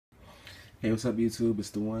Hey, what's up YouTube? It's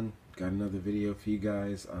the one. Got another video for you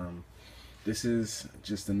guys. This is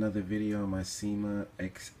just another video on my Syma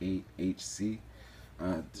X8HC.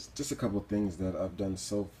 Just a couple things that I've done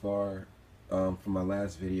so far. For my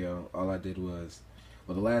last video, all I did was,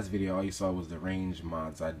 well, the last video all you saw was the range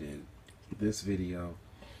mods I did. This video,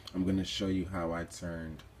 I'm going to show you how I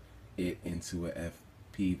turned it into a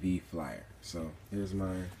FPV flyer. So here's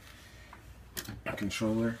my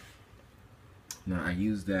controller. Now I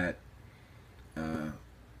use that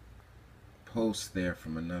post there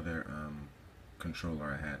from another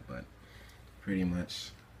controller I had, but pretty much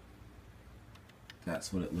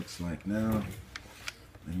that's what it looks like now.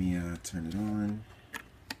 Let me turn it on.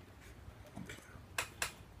 Okay.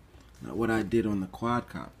 Now what I did on the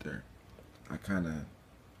quadcopter,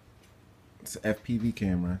 it's an FPV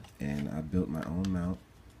camera and I built my own mount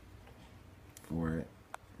for it.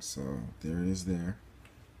 So there it is there.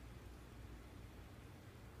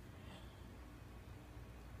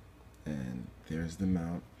 And there's the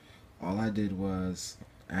mount. All I did was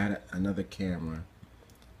add another camera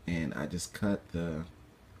and I just cut the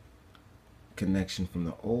connection from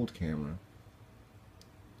the old camera,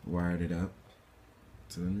 wired it up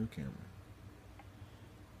to the new camera.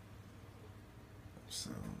 So,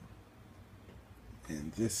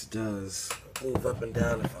 and this does move up and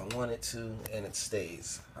down if I want it to, and it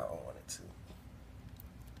stays how I want it to.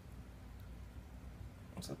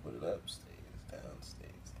 Once I put it up, stays down, stays.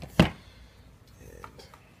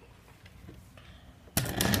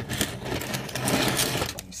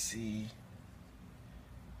 See,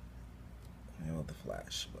 I hold the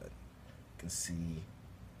flash, but you can see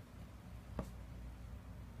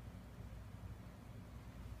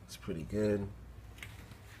it's pretty good.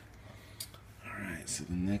 Alright, so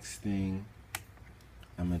the next thing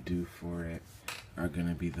I'm gonna do for it are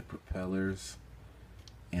gonna be the propellers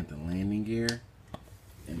and the landing gear.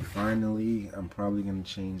 And finally, I'm probably gonna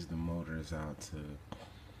change the motors out to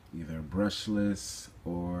either brushless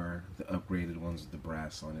or the upgraded ones with the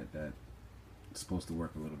brass on it that's supposed to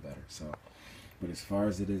work a little better. So, but as far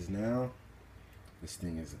as it is now, this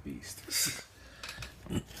thing is a beast.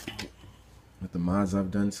 With the mods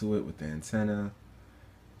I've done to it, with the antenna,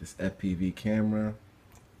 this FPV camera,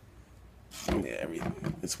 yeah,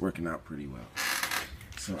 everything, it's working out pretty well.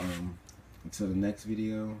 So until the next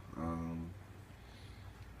video,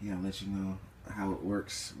 yeah, I'll let you know how it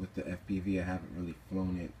works with the FPV. I haven't really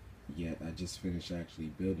flown it yet. I just finished actually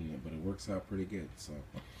building it, but it works out pretty good. So,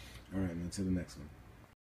 alright, man, until the next one.